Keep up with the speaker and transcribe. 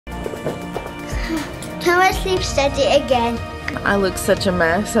Can I sleep steady again? I look such a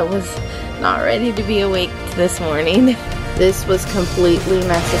mess. I was not ready to be awake this morning. This was completely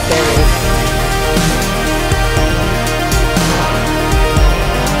necessary.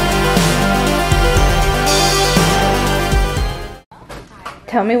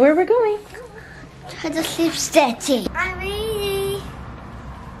 Tell me where we're going. Try to sleep steady. I'm ready.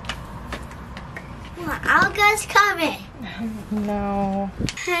 Well, our guys coming. No.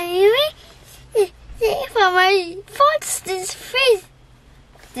 Are you ready? For my foot's face.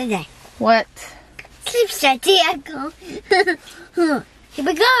 Today. What? Sleep steady, I go. Here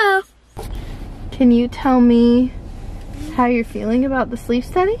we go. Can you tell me how you're feeling about the sleep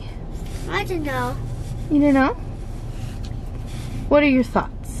study? I don't know. You don't know? What are your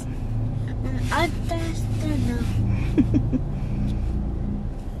thoughts? I just don't know.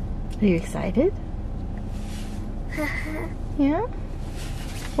 Are you excited? Yeah?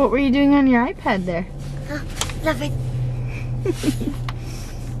 What were you doing on your iPad there? Love it.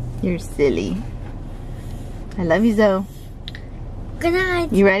 You're silly. I love you, Zoe. Good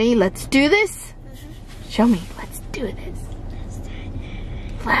night. You ready? Let's do this? Show me. Let's do this.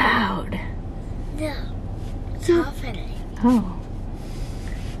 Loud. No. Softly. Oh.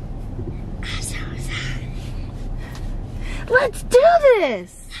 I'm so sorry. Let's do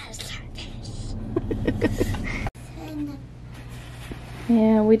this!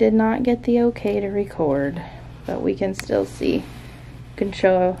 Yeah, we did not get the okay to record, but we can still see. We can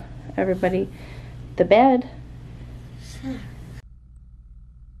show everybody the bed.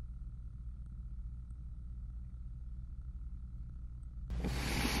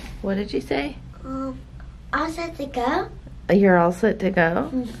 What did you say? All set to go? You're all set to go?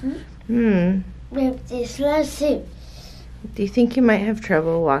 With this lawsuit. Do you think you might have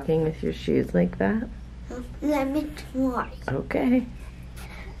trouble walking with your shoes like that? Let me try. Okay.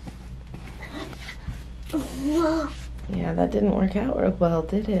 Whoa. Yeah, that didn't work out real well,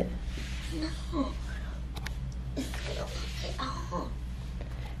 did it? No.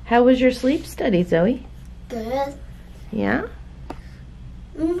 How was your sleep study, Zoe? Good. Yeah?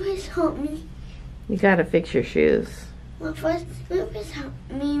 Please help me. You gotta fix your shoes. Well, first, please help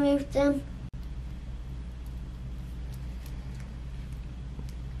me with them.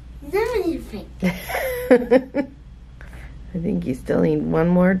 Let me fix. I think you still need one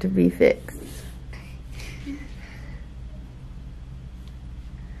more to be fixed.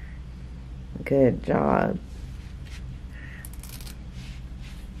 Good job.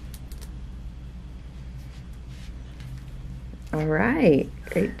 All right,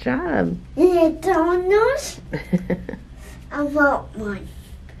 great job. McDonald's? I want one.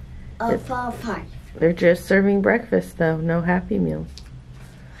 For 5. They're just serving breakfast though, no Happy Meals.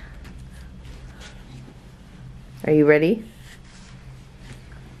 Are you ready?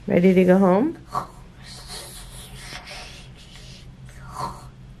 Ready to go home?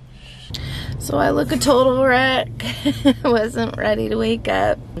 So I look a total wreck. Wasn't ready to wake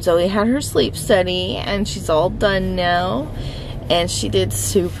up. Zoe had her sleep study and she's all done now. And she did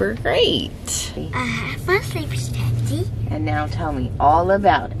super great. I have my sleep study. And now tell me all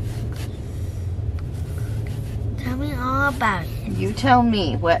about it. Tell me all about it. You tell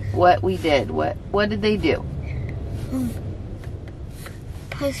me what we did. What did they do?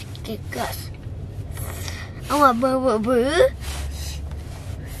 Put stickers. I want boo.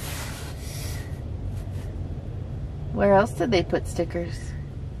 Where else did they put stickers?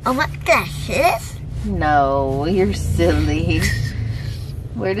 I want glasses. No, you're silly.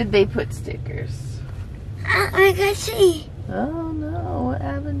 Where did they put stickers? I can see. Oh no, what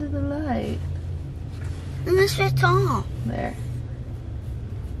happened to the light? And this fits all. There.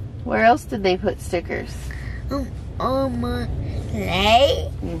 Where else did they put stickers? On my leg.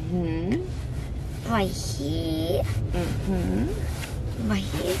 Right here. Right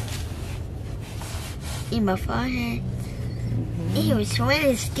here. In my forehead. It was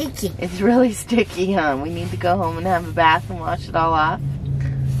really sticky. It's really sticky, huh? We need to go home and have a bath and wash it all off?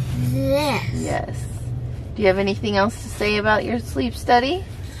 Yes. Yes. Do you have anything else to say about your sleep study?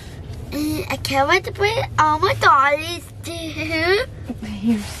 I can't wait to put all my dollies too.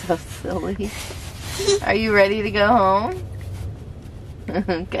 You're so silly. Are you ready to go home?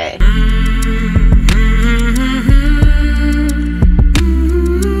 Okay.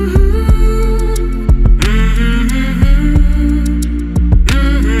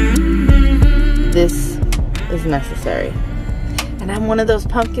 This is necessary. And I'm one of those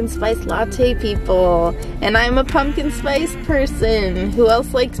pumpkin spice latte people. And I'm a pumpkin spice person. Who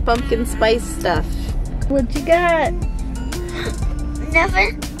else likes pumpkin spice stuff? What you got?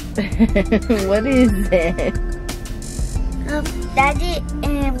 Nothing. What is it? Daddy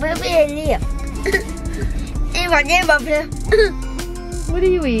and Bobby and Leo. my name up here. What are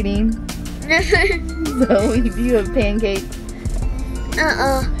you eating? Zoe, do you have pancakes?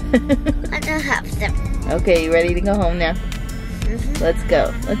 I don't have them. Okay, you ready to go home now? Let's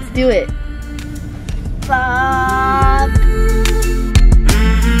go. Let's do it. Bob.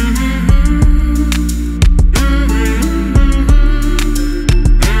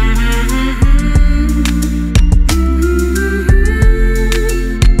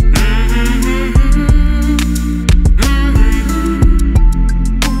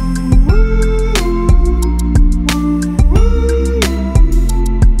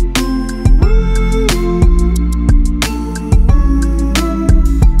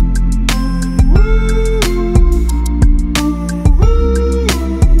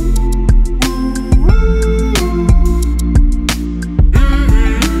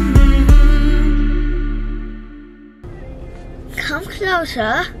 Come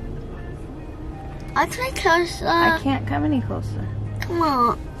closer. I'll try closer. I can't come any closer. Come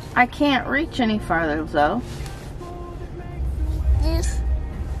on. I can't reach any farther, Zoe. This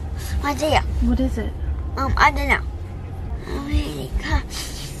idea. What is it? I don't know. I'm really cold.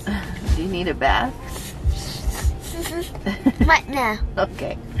 Do you need a bath? Right now.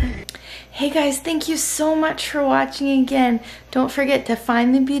 Okay. Hey guys, thank you so much for watching again. Don't forget to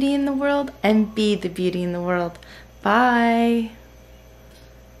find the beauty in the world and be the beauty in the world. Bye.